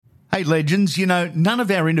Hey, legends, you know, none of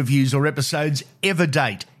our interviews or episodes ever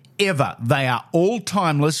date. Ever. They are all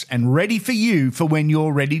timeless and ready for you for when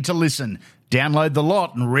you're ready to listen. Download the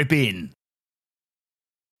lot and rip in.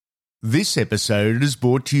 This episode is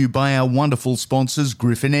brought to you by our wonderful sponsors,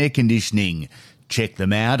 Griffin Air Conditioning. Check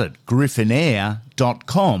them out at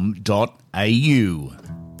griffinair.com.au.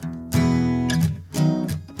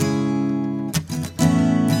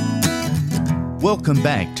 Welcome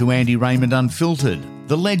back to Andy Raymond Unfiltered,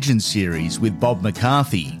 the Legends series with Bob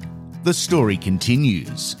McCarthy. The story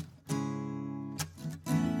continues.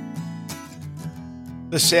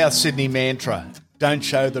 The South Sydney mantra, don't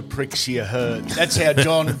show the pricks you hurt. That's how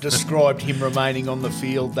John described him remaining on the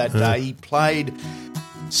field that day. He played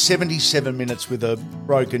 77 minutes with a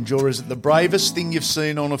broken jaw. Is it the bravest thing you've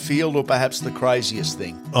seen on a field or perhaps the craziest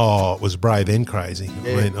thing? Oh, it was brave and crazy.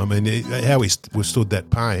 Yeah. I mean, how he withstood that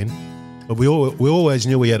pain. But we always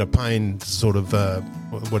knew he had a pain sort of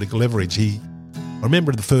leverage. I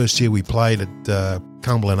remember the first year we played at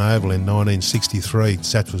Cumberland Oval in 1963.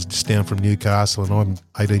 Sats was just down from Newcastle, and I'm an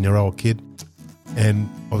 18-year-old kid. And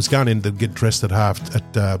I was going in to get dressed at half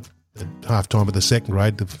time of the second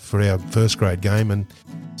grade for our first grade game, and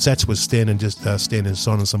Sats was standing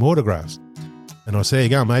signing some autographs. And I said, "There you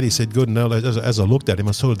go, mate." He said, "Good." And as I looked at him,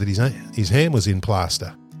 I saw that his hand was in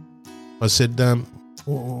plaster. I said,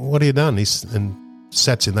 "What have you done?" And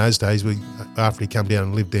Sats in those days, after he come down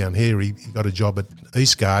and lived down here, he got a job at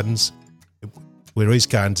East Gardens, where East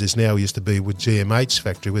Gardens is now. He used to be with GMH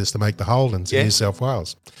factory with us to make the Holdens in New South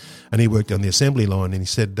Wales. And he worked on the assembly line, and he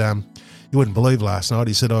said, "You wouldn't believe last night."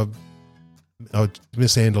 He said, I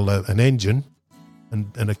mishandled an engine and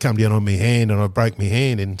it come down on my hand, and I broke my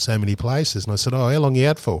hand in so many places. And I said, "Oh, how long are you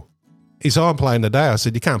out for?" He said, "I'm playing today." I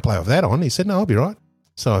said, "You can't play with that on." He said, "No, I'll be right."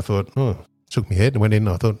 So I thought, shook my head and went in,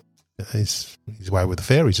 and I thought, he's away with the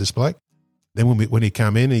fairies, this bloke. Then when he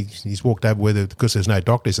come in, he's walked over because there's no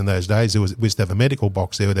doctors in those days. We used to have a medical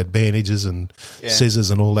box there with had bandages and scissors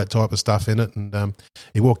and all that type of stuff in it. And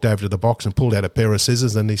he walked over to the box and pulled out a pair of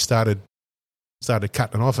scissors, and he started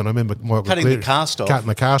cutting it off. And I remember cutting the cast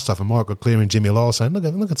off, and Michael Cleary and Jimmy Lyle saying,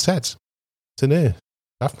 "Look at Sats, it's in there,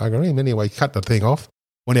 tough bugger him." Anyway, cut the thing off,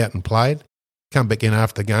 went out and played, come back in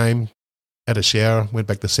after the game, had a shower, went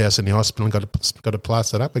back to South Sydney Hospital and got it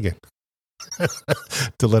plastered up again.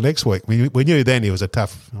 Till the next week. We knew then he was a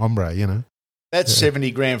tough hombre, you know. That 70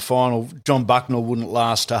 grand final, John Bucknell wouldn't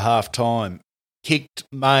last to half time. Kicked,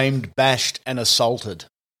 maimed, bashed and assaulted.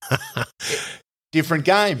 Different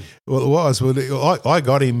game. Well, it was. Well, I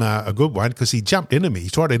got him a good one because he jumped into me. He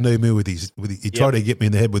tried to knee me he tried to get me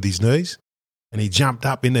in the head with his knees, and he jumped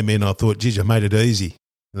up into me, and I thought, geez, I made it easy.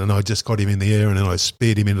 And then I just got him in the air, and then I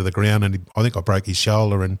speared him into the ground, and I think I broke his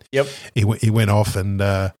shoulder, and he went off, and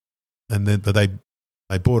then but they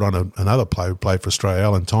brought on another player who played for Australia,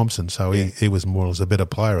 Alan Thompson, so he was more as a better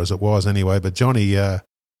player as it was anyway. But Johnny,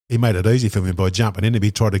 he made it easy for me by jumping into me.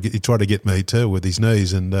 He tried to get me too with his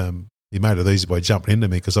knees, and he made it easy by jumping into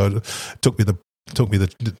me because took me the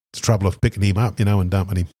trouble of picking him up, you know, and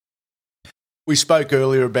dumping him. We spoke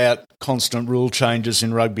earlier about constant rule changes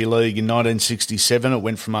in rugby league. In 1967, it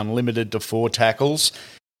went from unlimited to 4 tackles.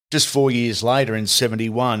 Just 4 years later, in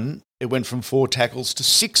 71, it went from 4 tackles to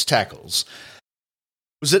 6 tackles.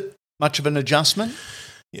 Was it much of an adjustment?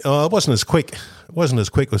 It wasn't as quick. It was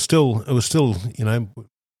still, you know,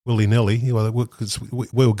 willy-nilly. You know,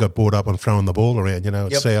 we all got brought up on throwing the ball around, you know,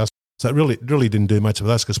 at South. So it really didn't do much of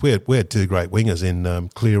us because we had 2 great wingers in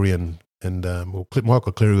Cleary and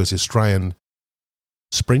Michael Cleary was the Australian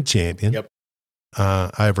sprint champion,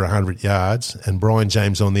 over 100 yards, and Brian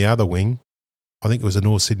James on the other wing, I think it was a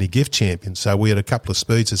North Sydney gift champion. So we had a couple of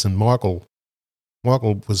speedsters, and Michael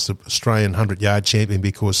was the Australian 100-yard champion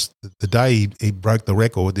because the day he broke the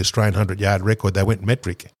record, the Australian 100-yard record, they went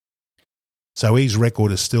metric. So his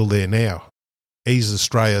record is still there now. He's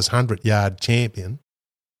Australia's 100-yard champion.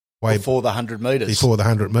 Before the 100 metres. Before the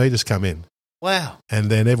 100 metres come in. Wow.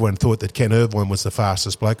 And then everyone thought that Ken Irvine was the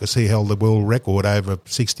fastest bloke because he held the world record over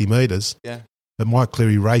 60 metres. Yeah. But Mike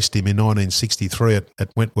Cleary raced him in 1963 at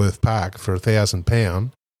Wentworth Park for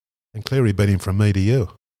 £1,000, and Cleary beat him from me to you.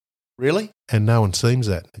 Really? And no one seems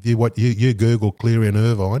that. If you Google Cleary and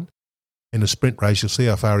Irvine in a sprint race, you'll see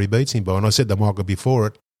how far he beats him by. And I said to Michael before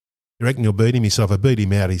it, "You reckon you'll beat him?" He said, "If I beat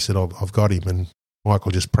him out," he said, "I've got him." And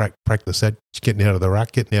Michael just practiced that, getting out of the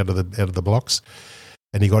ruck, getting out of the blocks.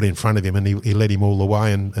 And he got in front of him, and he led him all the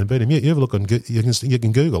way and beat him. You have a look on, you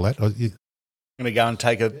can Google that. I'm going to go and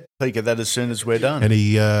take a peek at that as soon as we're done. And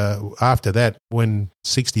he after that, when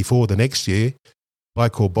 64 the next year, a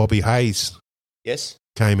bloke called Bobby Hayes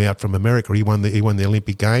came out from America. He won the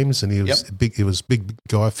Olympic Games, and he was big. He was a big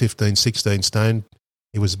guy, 15, 16 stone,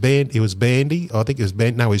 He was Bandy. I think he was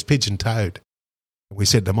Bandy. No, he was pigeon-toed. And we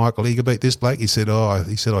said to Michael, "You can beat this bloke." He said,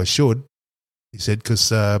 I should. He said,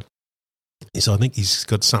 because I think he's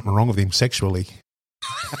got something wrong with him sexually.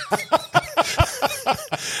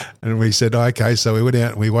 And we said, okay. So we went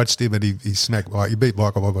out and we watched him, and he beat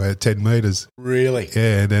Michael by about 10 metres. Really?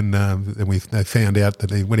 Yeah, and then they found out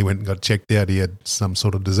that when he went and got checked out, he had some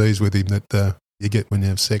sort of disease with him that you get when you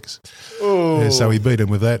have sex. Oh. Yeah, so we beat him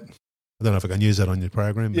with that. I don't know if I can use that on your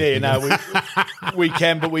program. Yeah, no, we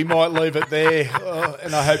can, but we might leave it there.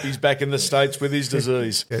 And I hope he's back in the States with his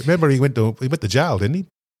disease. Yeah, remember, he went to jail, didn't he,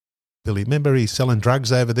 Billy? Remember, he's selling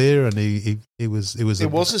drugs over there, and he was. There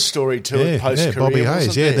was a story to it post-career, Bobby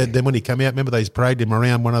Hayes. Yeah, there? then when he came out, remember they paraded him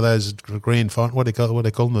around one of those grand final. What do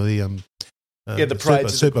they call them? The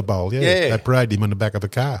parades, Super Bowl. Yeah, they paraded him on the back of a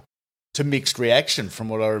car. To mixed reaction, from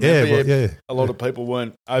what I remember. A lot of people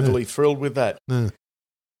weren't overly thrilled with that. Yeah.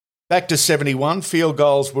 Back to 71, field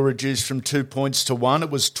goals were reduced from 2 points to 1. It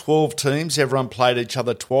was 12 teams. Everyone played each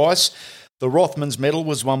other twice. The Rothmans medal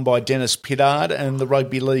was won by Dennis Pittard, and the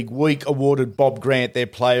Rugby League Week awarded Bob Grant their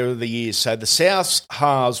Player of the Year. So the South's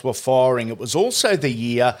halves were firing. It was also the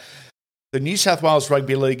year the New South Wales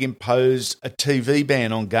Rugby League imposed a TV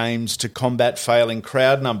ban on games to combat failing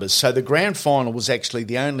crowd numbers. So the grand final was actually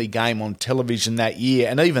the only game on television that year,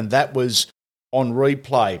 and even that was on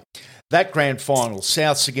replay. That grand final,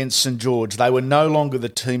 Souths against St George, they were no longer the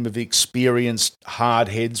team of experienced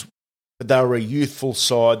hardheads, but they were a youthful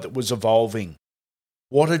side that was evolving.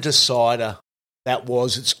 What a decider that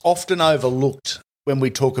was. It's often overlooked when we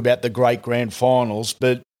talk about the great grand finals,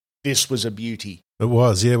 but this was a beauty. It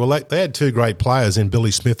was, yeah. Well, they had two great players in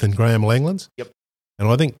Billy Smith and Graham Langlands. Yep. And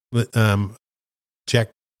I think that Jack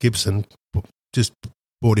Gibson just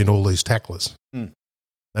brought in all these tacklers.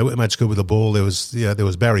 They weren't much good with the ball. There was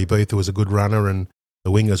Barry Beath, who was a good runner, and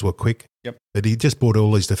the wingers were quick. Yep. But he just brought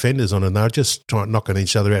all these defenders on, and they were just knocking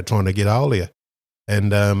each other out, trying to get earlier.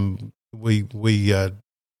 And we led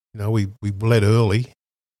early.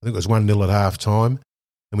 I think it was 1-0 at half time,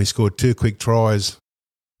 and we scored 2 quick tries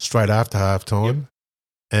straight after half time. Yep.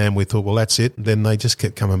 And we thought, well, that's it. And then they just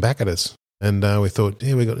kept coming back at us, and we thought,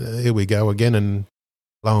 here we go again. And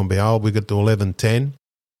lo and behold, we got to 11-10.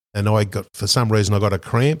 And for some reason, I got a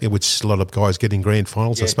cramp, which a lot of guys get in grand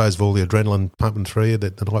finals, I suppose, with all the adrenaline pumping through you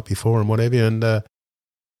the night before and whatever. And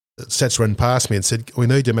Sats ran past me and said, "We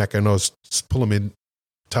need you, Mac." And I was pulling my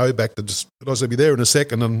toe back I was going to be there in a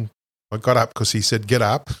second. And I got up because he said, "Get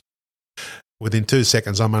up." Within 2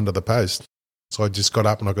 seconds, I'm under the post. So I just got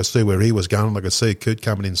up and I could see where he was going. I could see Coot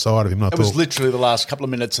coming inside of him. And it was literally the last couple of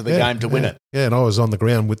minutes of the game to win it. Yeah, and I was on the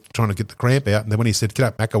ground trying to get the cramp out. And then when he said, "Get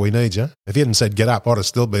up, Macca, we need you," if he hadn't said, "Get up," I'd have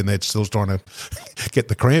still been there still trying to get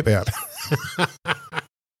the cramp out.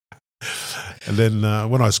 And then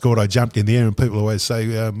when I scored, I jumped in the air, and people always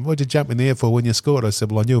say, "What'd you jump in the air for when you scored?" I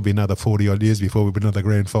said, "Well, I knew it would be another 40-odd years before we'd be another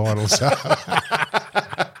grand final." So.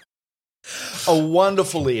 A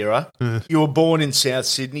wonderful era. You were born in South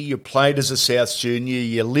Sydney. You played as a South junior.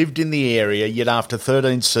 You lived in the area. Yet after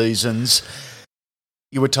 13 seasons,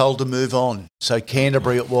 you were told to move on. So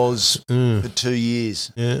Canterbury it was for 2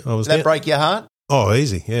 years. Yeah, I was. Did that break your heart? Oh,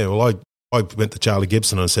 easy. Yeah. Well, I went to Charlie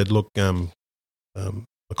Gibson and I said, "Look, the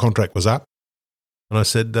contract was up." And I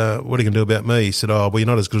said, "What are you going to do about me?" He said, "Oh, well, you're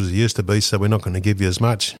not as good as you used to be, so we're not going to give you as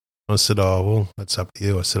much." I said, "Oh, well, that's up to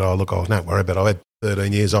you." I said, "Oh, look, don't worry about it. I had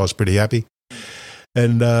 13 years. I was pretty happy."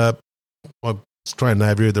 And I was training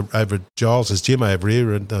over at Giles' gym over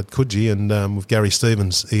here at Coogee, and with Gary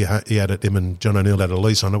Stevens, he had it, him and John O'Neill had a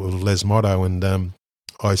lease on it with Les Motto, and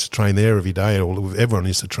I used to train there every day, or everyone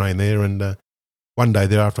used to train there. And one day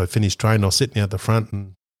there after I finished training, I was sitting out the front,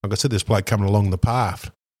 and I could see this bloke coming along the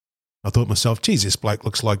path. I thought to myself, geez, this bloke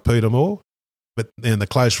looks like Peter Moore. But then the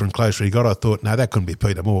closer and closer he got, I thought, no, that couldn't be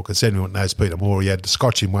Peter Moore, because everyone knows Peter Moore. He had the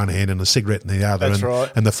scotch in one hand and a cigarette in the other. That's right.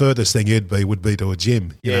 And the furthest thing he'd be would be to a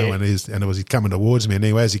gym, you know. And it was he coming towards me. And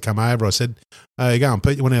anyway, as he come over, I said, "How you going,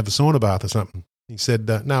 Pete? You want to have a sauna bath or something?" He said,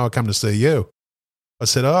 "No, I come to see you." I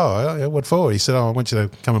said, "Oh, what for?" He said, "Oh, I want you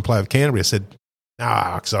to come and play with Canterbury." I said,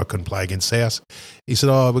 "No, because I couldn't play against South." He said,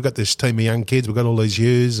 "Oh, we've got this team of young kids. We've got all these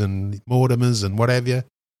Hughes and Mortimers and what have you."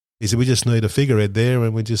 He said, "We just need a figurehead there,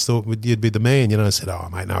 and we just thought you'd be the man." You know, I said, "Oh,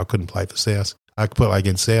 mate, no, I couldn't play for South. I could play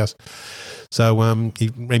against South." So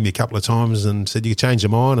he rang me a couple of times and said, "You change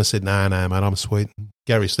your mind?" I said, No, mate, I'm sweet."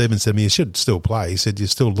 Gary Stevens said to me, "You should still play." He said, "You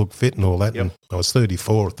still look fit and all that." Yep. And I was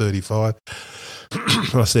 34 or 35.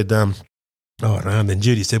 I said, "Oh, no." And then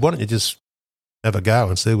Judy said, "Why don't you just have a go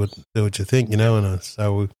and see what you think, you know?" And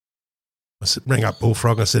so I rang up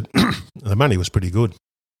Bullfrog. I said, the money was pretty good.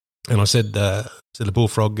 And I said to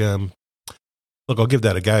Bullfrog, "Look, I'll give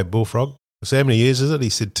that a go, Bullfrog." I said, how many years is it? He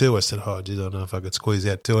said 2. I said, oh, geez, I don't know if I could squeeze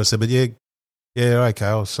out 2. I said, but yeah, okay,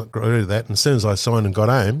 I'll agree to that. And as soon as I signed and got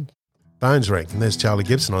home, phones rang, and there's Charlie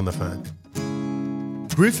Gibson on the phone.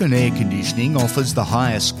 Griffin Air Conditioning offers the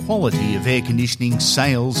highest quality of air conditioning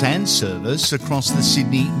sales and service across the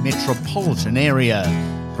Sydney metropolitan area,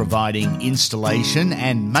 providing installation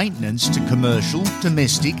and maintenance to commercial,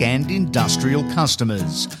 domestic and industrial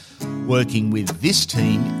customers. Working with this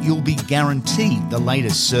team, you'll be guaranteed the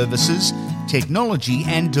latest services, technology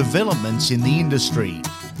and developments in the industry.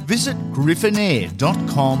 Visit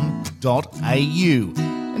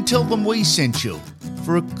griffinair.com.au and tell them we sent you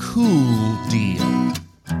for a cool deal.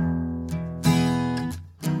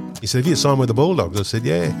 He said, have you signed with the Bulldogs? I said,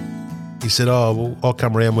 yeah. He said, oh, well, I'll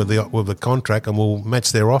come around with the contract and we'll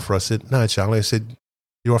match their offer. I said, no, Charlie. I said,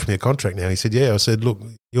 you're offering me a contract now. He said, yeah. I said, look,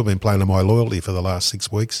 you've been playing to my loyalty for the last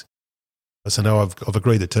 6 weeks. I said, no, I've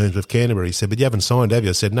agreed the terms with Canterbury. He said, but you haven't signed, have you?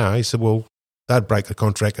 I said, no. He said, well, they'd break the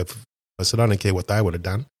contract. I said, I don't care what they would have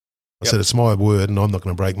done. I said, it's my word and I'm not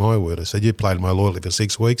going to break my word. I said, you played my loyalty for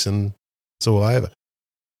 6 weeks and it's all over.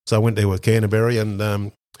 So I went there with Canterbury and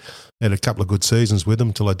had a couple of good seasons with them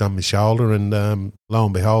until I done my shoulder. And lo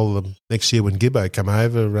and behold, the next year when Gibbo came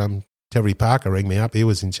over, Terry Parker rang me up. He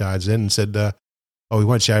was in charge then and said, oh, we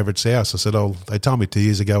want you over at South. I said, oh, they told me 2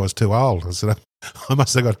 years ago I was too old. I said, I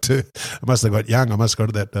must have got young. I must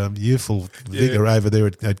have got that youthful vigour over there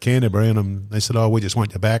at Canterbury. And they said, oh, we just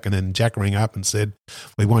want you back. And then Jack rang up and said,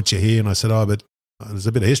 we want you here. And I said, oh, but there's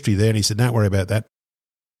a bit of history there. And he said, don't worry about that.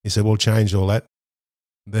 He said, we'll change all that.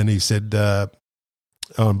 Then he said, oh,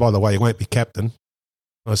 and by the way, you won't be captain.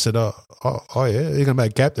 I said, oh yeah, you're going to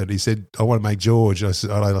make captain. He said, I want to make George. I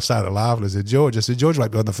started laughing. I said, George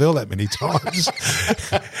won't be on the field that many times.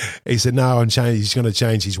 He said, no, he's going to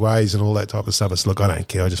change his ways and all that type of stuff. I said, look, I don't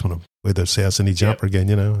care. I just want to wear the South Sydney jumper again,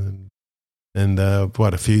 you know. And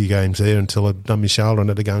quite a few games there until I'd done my shoulder and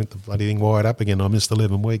had to go the bloody thing wired up again. I missed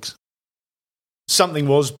 11 weeks. Something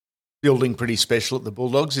was building pretty special at the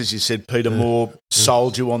Bulldogs. As you said, Peter Moore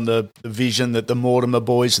sold you on the vision that the Mortimer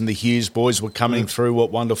boys and the Hughes boys were coming through. What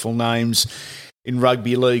wonderful names in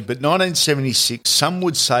rugby league. But 1976, some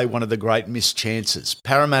would say one of the great missed chances.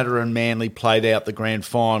 Parramatta and Manly played out the grand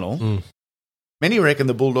final. Many reckon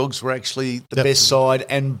the Bulldogs were actually the best side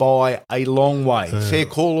and by a long way. Fair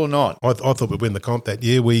call or not? I thought we'd win the comp that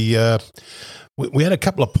year. We had a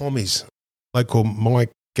couple of pommies. Like called Mike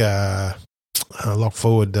lock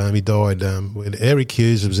forward, he died. Eric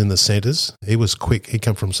Hughes was in the centres. He was quick. He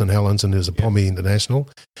come from St Helens and he was a Pommy international.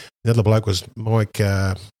 The other bloke was Mike,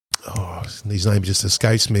 his name just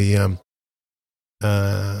escapes me.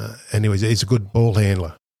 Anyways, he's a good ball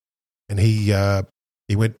handler. And he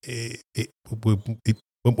went,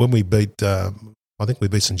 when we beat, I think we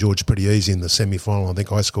beat St George pretty easy in the semi-final. I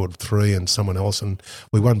think I scored 3 and someone else, and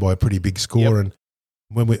we won by a pretty big score. And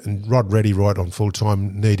Rod Reddy right on full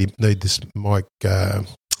time need this Mike.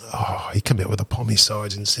 He came out with the Pommy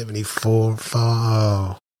sides in 74.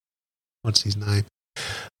 What's his name?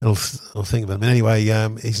 I'll think about it. Anyway,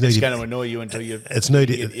 he's going to annoy you until you. He's need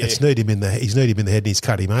him in the head and he's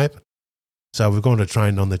cut him open. So we've gone to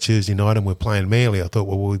train on the Tuesday night and we're playing Manly. I thought,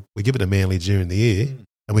 well, we give it to Manly during the year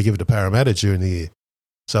and we give it to Parramatta during the year.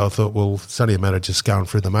 So I thought, well, it's only a matter of just going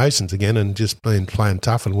through the motions again and just playing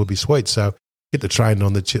tough and would be sweet. So get the train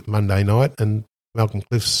on the Monday night and Malcolm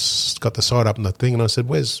Cliff's got the side up in the thing and I said,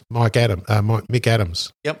 where's Mick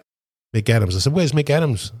Adams? Yep. Mick Adams. I said, where's Mick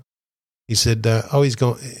Adams? He said, he's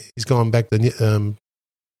gone back to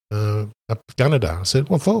up Gunnedah. I said,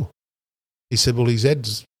 what for? He said, well, his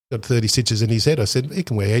head's got 30 stitches in his head. I said, he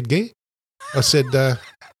can wear headgear. I said,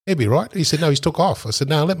 he'll be right. He said, no, he's took off. I said,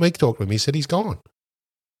 no, let me talk to him. He said, he's gone.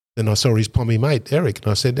 Then I saw his Pommy mate, Eric,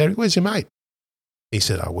 and I said, Eric, where's your mate? He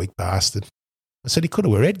said, oh, weak bastard. I said, he could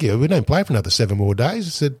have wear headgear. We don't play for another 7 more days.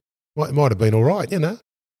 I said, well, it might have been all right, you know.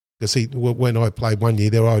 Because when I played one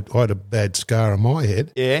year there, I had a bad scar on my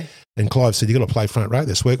head. Yeah. And Clive said, you've got to play front row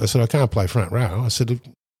this week. I said, I can't play front row. I said,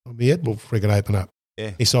 my head will friggin' open up.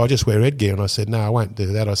 Yeah. He said, I just wear headgear. And I said, no, I won't do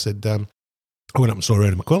that. I said, I went up and saw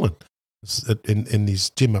Ernie McQuillan in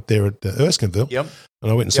his gym up there at Erskineville. Yep.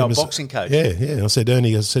 And I went and saw him. Boxing coach. Yeah. I said,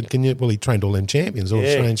 Ernie, can you, well, he trained all them champions, all the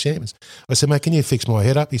Australian champions. I said, mate, can you fix my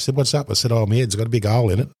head up? He said, what's up? I said, my head's got a big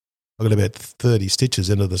hole in it. I got about 30 stitches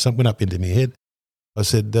went up into my head. I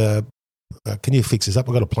said, can you fix this up?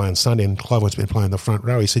 I've got to play on Sunday. And Clive wants me to play in the front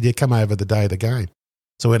row. He said, yeah, come over the day of the game.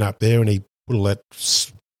 So I went up there and he put all that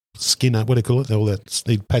skin up, what do you call it? All that,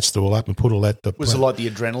 he patched it all up and put all that. Was it like the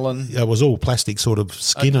adrenaline? Yeah, it was all plastic sort of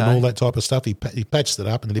skin and all that type of stuff. He patched it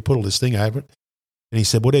up and then he put all this thing over it. And he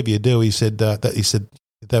said, whatever you do, he said,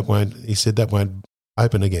 that won't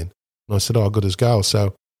open again. And I said, oh, good as gold.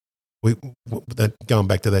 So going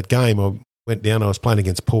back to that game, I went down, I was playing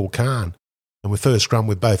against Paul Kahn, and with first scrum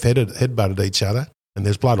we both headbutted each other, and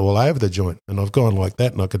there's blood all over the joint, and I've gone like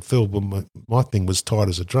that, and I could feel my thing was tight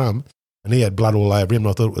as a drum, and he had blood all over him, and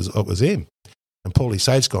I thought it was him. And Paulie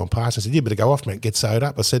Sage's gone past and said, "You better go off, mate, get sewed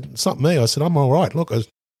up." I said, "It's not me." I said, "I'm all right. Look,"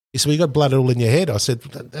 he said, "Well, you got blood all in your head." I said,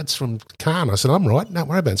 "That's from Kahn." I said, "I'm right. Don't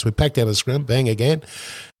worry about it." So we packed out a scrum, bang again.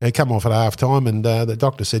 And he come off at half time, and the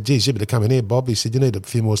doctor said, "Geez, you better come in here, Bob." He said, "You need a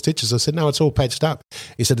few more stitches." I said, "No, it's all patched up."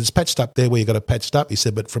 He said, "It's patched up there where you got it patched up." He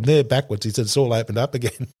said, "But from there backwards," he said, "it's all opened up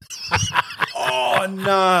again." Oh,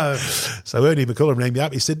 no. So Ernie McCullum rang me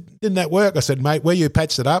up. He said, "Didn't that work?" I said, "Mate, where you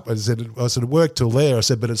patched it up?" I said, "It worked till there." I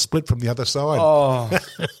said, "But it split from the other side." Oh.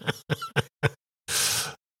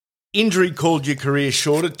 Injury called your career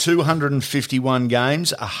short at 251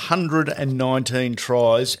 games, 119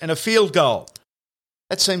 tries, and a field goal.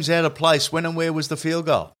 That seems out of place. When and where was the field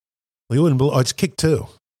goal? Well, you wouldn't believe, it's kicked two.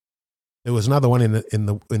 There was another one in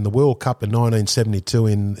the World Cup in 1972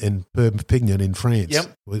 in Perpignan in France.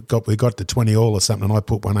 Yep. We got to 20 all or something, and I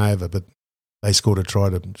put one over, but they scored to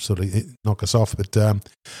try to sort of knock us off. But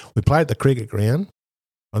we played at the cricket ground.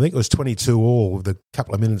 I think it was 22 all with a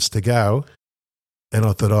couple of minutes to go. And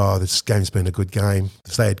I thought, oh, this game's been a good game.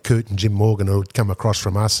 So they had Coote and Jim Morgan who had come across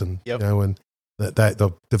from us, and and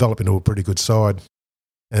they've developed into a pretty good side.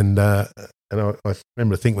 And I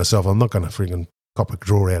remember thinking to myself, I'm not going to freaking cop a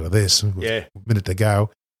draw out of this. Yeah. A minute to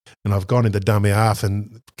go. And I've gone into dummy half,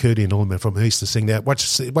 and Cootie and all them from East to sing out,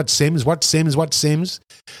 what Sims?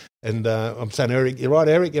 And I'm saying, Eric, you're right,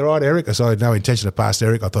 Eric. So I had no intention to pass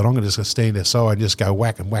Eric. I thought, I'm going to just stand aside and just go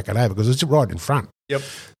whack it over because it's right in front. Yep.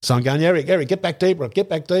 So I'm going, Eric, get back deeper.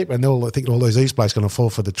 And they're all thinking all those East blokes going to fall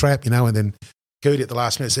for the trap, and then Cootie at the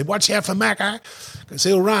last minute said, "Watch out for Macca, because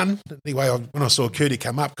he'll run." Anyway, when I saw Cootie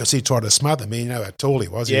come up, because he tried to smother me, you know how tall he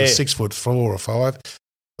was. He was 6'4" or 5. By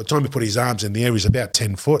the time he put his arms in the air, he was about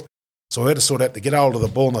 10 foot. So I had to sort of have to get hold of the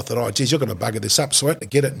ball, and I thought, oh, geez, you're going to bugger this up. So I had to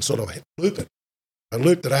get it and sort of loop it. I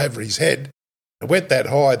looped it over his head. It went that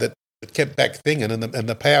high that it kept back thinging, and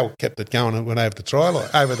the power kept it going and went over the try line,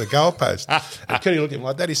 over the goalpost. And Cootie looked at him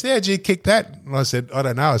like that. He said, "How'd you kick that?" And I said, "I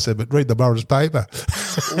don't know." I said, "But read the Morris paper."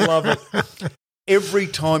 Love it. Every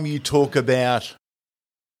time you talk about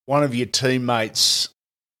one of your teammates,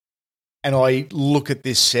 and I look at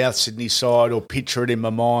this South Sydney side or picture it in my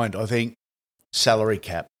mind, I think salary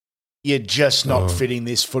cap. You're just not fitting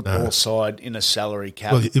this football side in a salary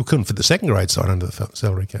cap. Well, you couldn't fit the second grade side under the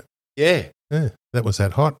salary cap. Yeah. Yeah, that was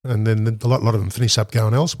that hot. And then a lot of them finished up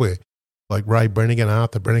going elsewhere, like Ray Brennigan,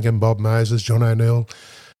 Arthur Brennigan, Bob Moses, John O'Neill,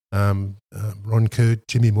 Ron Coote,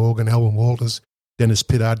 Jimmy Morgan, Alvin Walters, Dennis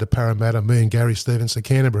Pittard to Parramatta, me and Gary Stevens to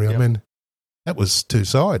Canterbury. Yep. I mean, that was two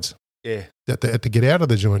sides. Yeah. That they had to get out of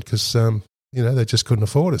the joint because, they just couldn't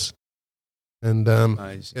afford us. And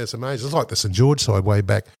it's amazing. It's like the St George side way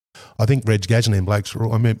back. I think Reg Gadgen and blokes, I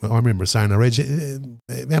remember saying to Reg,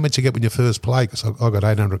 "How much you get when you first play?" Because I got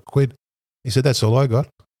 800 quid. He said, "That's all I got."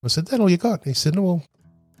 I said, "That all you got?" He said, "No, well,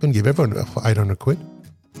 couldn't give everyone 800 quid.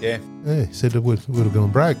 Yeah. He said it would have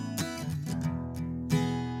gone broke.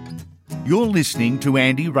 You're listening to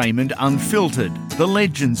Andy Raymond Unfiltered, the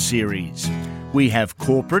Legends series. We have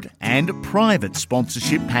corporate and private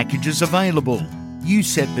sponsorship packages available. You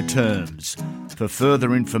set the terms. For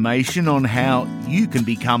further information on how you can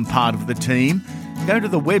become part of the team, go to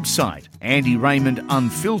the website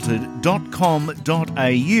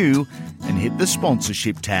andyraymondunfiltered.com.au and hit the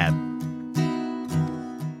sponsorship tab.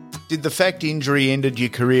 Did the fact injury ended your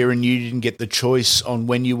career and you didn't get the choice on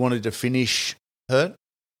when you wanted to finish hurt?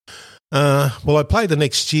 Well, I played the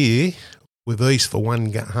next year with East for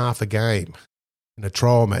half a game in a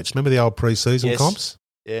trial match. Remember the old pre-season comps?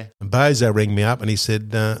 Yeah. And Bozo rang me up and he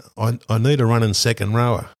said, I need a run in second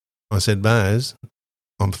rower. I said, "Boz,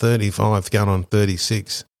 I'm 35 going on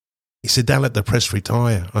 36. He said, "Don't let the press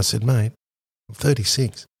retire." I said, "Mate, I'm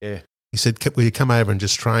 36. Yeah. He said, "Will you come over and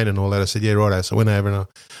just train and all that?" I said, "Yeah, right." So I went over and I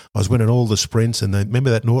was winning all the sprints. And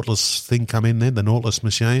remember that Nautilus thing come in there, the Nautilus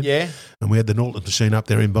machine? Yeah. And we had the Nautilus machine up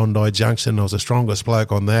there in Bondi Junction. I was the strongest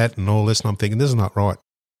bloke on that and all this. And I'm thinking, this is not right.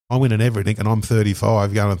 I'm winning everything and I'm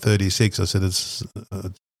 35 going on 36. I said, it's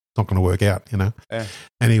not going to work out, Yeah.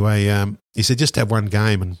 Anyway, he said, "Just have one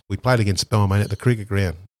game." And we played against Balmain at the cricket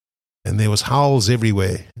ground. And there was holes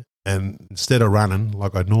everywhere. And instead of running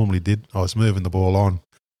like I normally did, I was moving the ball on.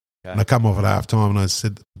 Okay. And I come off at half time and I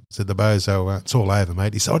said to Bozo, "It's all over,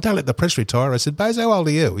 mate." He said, "Oh, don't let the press retire." I said, "Bozo, how old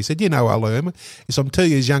are you?" He said, "You know how old I am." He said, "I'm 2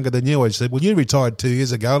 years younger than you." I said, "Well, you retired 2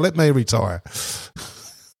 years ago. Let me retire."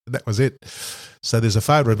 And that was it. So there's a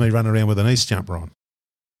photo of me running around with an East jumper on.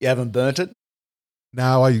 You haven't burnt it?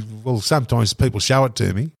 No, well, sometimes people show it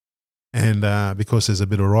to me. And because there's a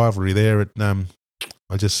bit of rivalry there,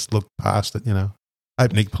 I just looked past it, I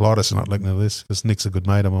hope Nick Politis is not looking at this because Nick's a good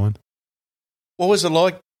mate of mine. What was it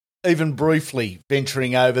like, even briefly,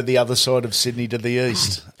 venturing over the other side of Sydney to the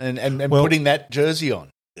east and putting that jersey on?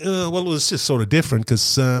 Well, it was just sort of different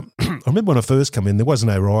because I remember when I first came in, there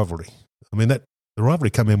wasn't no rivalry. I mean, the rivalry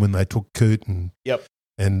came in when they took Coote and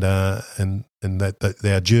our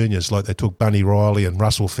juniors, like they took Bunny Riley and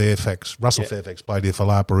Russell Fairfax. Fairfax played here for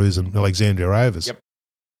La Perouse and Alexandria Rovers. Yep.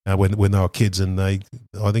 When they were kids, and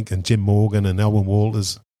and Jim Morgan and Alwyn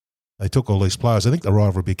Walters, they took all these players. I think the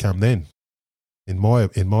rivalry became then, in my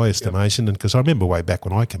estimation, and because I remember way back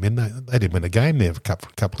when I came in, they didn't win a game there for a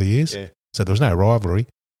couple of years, so there was no rivalry.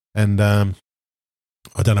 And I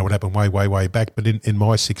don't know what happened way back, but in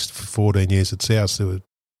my 14 years at South, there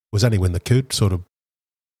was only when the Coote sort of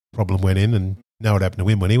problem went in, and now it happened to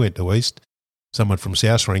him when he went to East. Someone from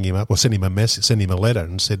South rang him up, or sent him a letter,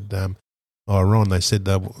 and said, Ron, they said,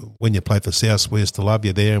 when you played for South, we used to love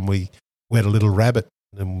you there, and we had a little rabbit,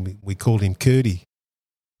 and we called him Cootie.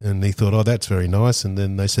 And he thought, that's very nice. And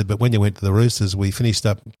then they said, but when you went to the Roosters, we finished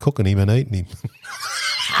up cooking him and eating him.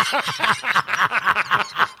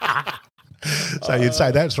 So you'd say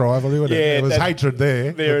that's rivalry, wouldn't it? There was hatred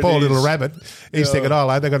there. The poor little rabbit. He's thinking,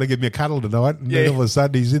 they're going to give me a cuddle tonight. And then all of a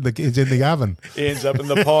sudden he's in the oven. He ends up in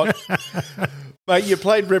the pot. Mate, you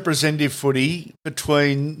played representative footy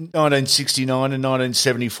between 1969 and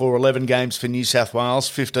 1974, 11 games for New South Wales,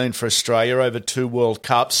 15 for Australia over 2 World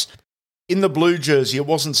Cups. In the blue jersey, it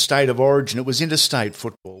wasn't state of origin, it was interstate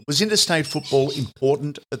football. Was interstate football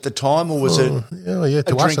important at the time, or was it a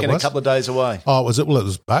drink and a couple of days away? Oh, it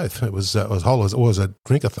was both. It was a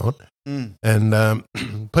drink-a-thon.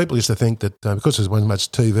 And people used to think that, because there wasn't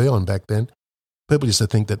much TV on back then, people used to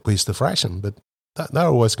think that we used to thrash them, but they were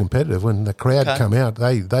always competitive. When the crowd come out,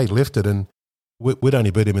 they lifted, and we'd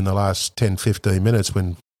only beat them in the last 10, 15 minutes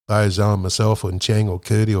when Bozo and myself and Cheng or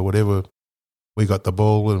Curdy or whatever, we got the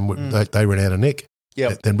ball and they ran out of nick.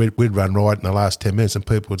 Yep. Then we'd run right in the last 10 minutes, and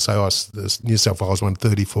people would say, New South Wales won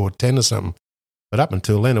 34-10 or something. But up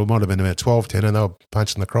until then, it might have been about 12-10, and they were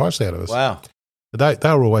punching the Christ out of us. Wow. But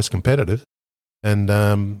they were always competitive. And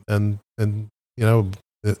there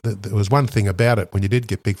was one thing about it when you did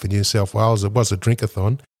get big for New South Wales, it was a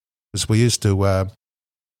drink-a-thon, because we used to go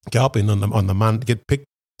up in on the Monday, get picked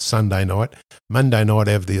Sunday night, Monday night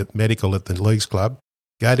have the medical at the Leagues Club,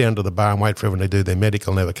 go down to the bar and wait for everyone to do their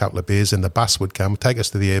medical and have a couple of beers, and the bus would come, take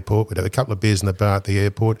us to the airport, we'd have a couple of beers in the bar at the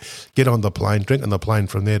airport, get on the plane, drink on the plane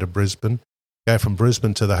from there to Brisbane, go from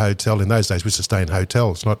Brisbane to the hotel. In those days we used to stay in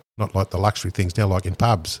hotels, not like the luxury things now, like in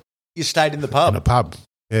pubs. You stayed in the pub? In a pub,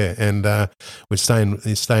 yeah. And we'd stay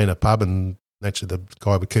in a pub, and naturally the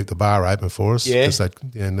guy would keep the bar open for us. Yeah.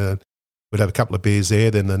 We'd have a couple of beers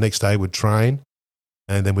there, then the next day we'd train,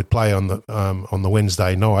 and then we'd play on the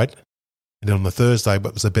Wednesday night. And then on the Thursday,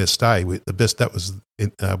 what was the best day? We used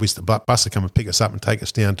to bus to come and pick us up and take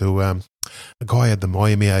us down to a guy at the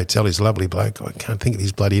Miami Hotel. He's a lovely bloke. I can't think of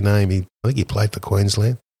his bloody name. I think he played for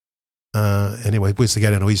Queensland. Anyway, we used to go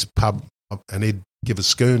down to his pub, and he'd give us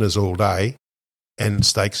schooners all day and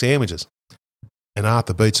steak sandwiches. And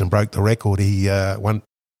Arthur Beetson broke the record. He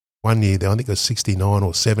one year, I think it was 69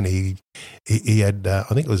 or 70, he had, I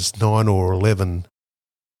think it was 9 or 11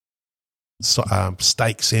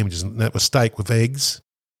 steak sandwiches, and that was steak with eggs,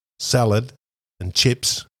 salad and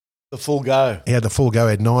chips. The full go. He had the full go,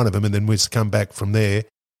 had 9 of them, and then we'd come back from there,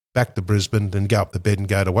 back to Brisbane, and go up to bed and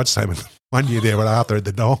go to watch something. One year there with Arthur at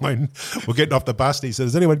the 9, we're getting off the bus, and he said,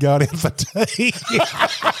 "Is anyone going out for tea?"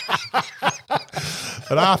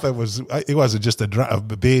 But Arthur he wasn't just a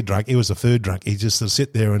beer drunk, he was a food drunk. He just would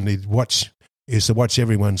sit there and he used to watch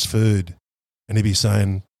everyone's food, and he'd be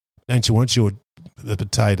saying, "Don't you want the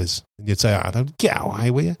potatoes?" And you'd say, "Arthur, get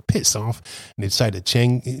away, will you? Piss off." And he'd say to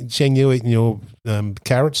Cheng, "You eating your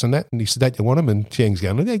carrots and that?" And he said, "Don't you want them?" And Cheng's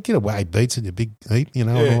going, "Yeah, get away, Beats, and your big heat, and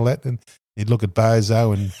all that." And he'd look at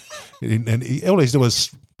Bozo, and all he'd do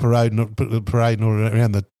was parading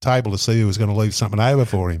around the table to see who was going to leave something over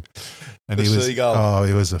for him. And he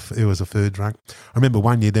was a food drunk. I remember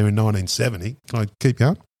one year there in 1970. Can I keep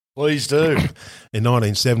going? Please do. In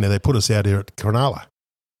 1970, they put us out here at Cronulla.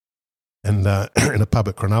 And in a pub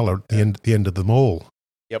at Cronulla at the end of the mall.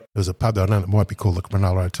 Yep. There was a pub, I don't know, it might be called the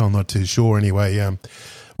Cronulla Hotel, I'm not too sure. Anyway,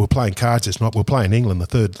 we're playing cards this night. We're playing England,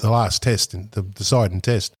 the last test, the deciding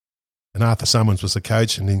test. And Arthur Summons was the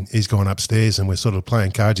coach, and he's gone upstairs, and we're sort of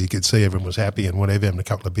playing cards. You could see everyone was happy and whatever, having a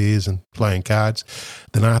couple of beers and playing cards.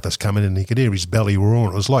 Then Arthur's coming in, and he could hear his belly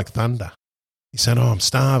roaring. It was like thunder. He said, I'm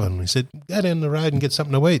starving. He said, go down the road and get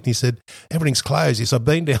something to eat. And he said, everything's closed. He said, I've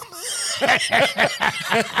been down.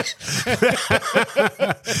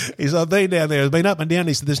 He said, I've been down there. I've been up and down.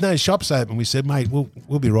 He said, there's no shops open. We said, mate,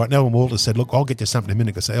 we'll be right now. And Walter said, look, I'll get you something in a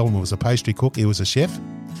minute, because Elmer was a pastry cook. He was a chef.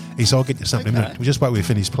 He said, I'll get you something in a minute. We just wait, we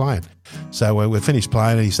finish playing. So we finished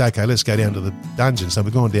playing, and he said, okay, let's go down to the dungeon. So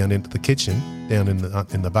we're going down into the kitchen, down in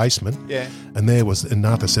the basement. Yeah. And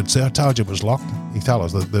Arthur said, see, I told you it was locked. He told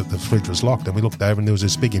us the fridge was locked. And we looked over, and there was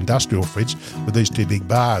this big industrial fridge with these two big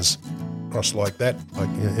bars across like that, like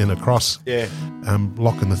in a cross. Yeah.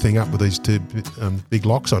 Locking the thing up with these two big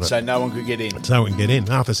locks on it. So no one could get in. So no one could get in.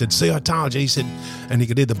 Arthur said, see, I told you. He said, and he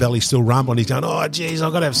could hear the belly still rumble. And he's going, oh, geez,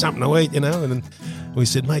 I've got to have something to eat, you know. And then we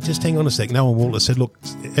said, mate, just hang on a sec. No, and Walter said, look,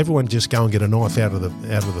 everyone just go and get a knife out of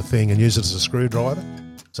the thing and use it as a screwdriver.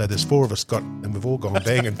 So there's four of us and we've all gone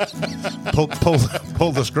bang and pull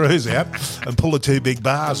the screws out and pull the two big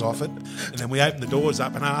bars off it. And then we opened the doors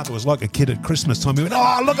up, and Arthur was like a kid at Christmas time. He went,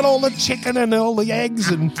 oh, look at all the chicken and all the eggs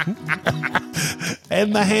and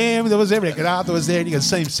and the ham. There was everything. And Arthur was there, and you can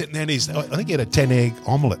see him sitting there. And I think he had a 10-egg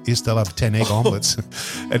omelette. He used to love 10-egg omelettes.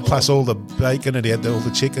 And plus all the bacon, and he had all the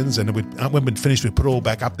chickens. And when we'd finished, we'd put it all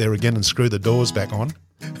back up there again and screw the doors back on.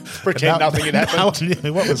 Pretend nothing had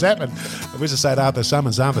happened. What was happening? We used to say to Arthur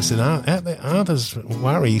Summons, Arthur said, Arthur's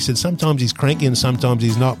worry. He said, sometimes he's cranky and sometimes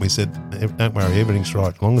he's not. We said, don't worry, everything's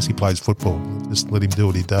right. As long as he plays football, just let him do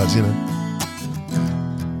what he does, you know.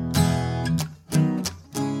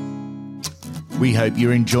 We hope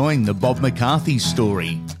you're enjoying the Bob McCarthy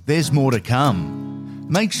story. There's more to come.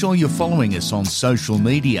 Make sure you're following us on social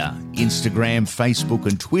media, Instagram, Facebook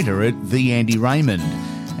and Twitter at The Andy Raymond.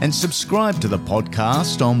 And subscribe to the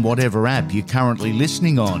podcast on whatever app you're currently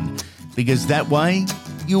listening on, because that way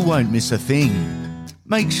you won't miss a thing.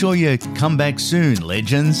 Make sure you come back soon,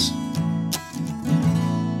 legends.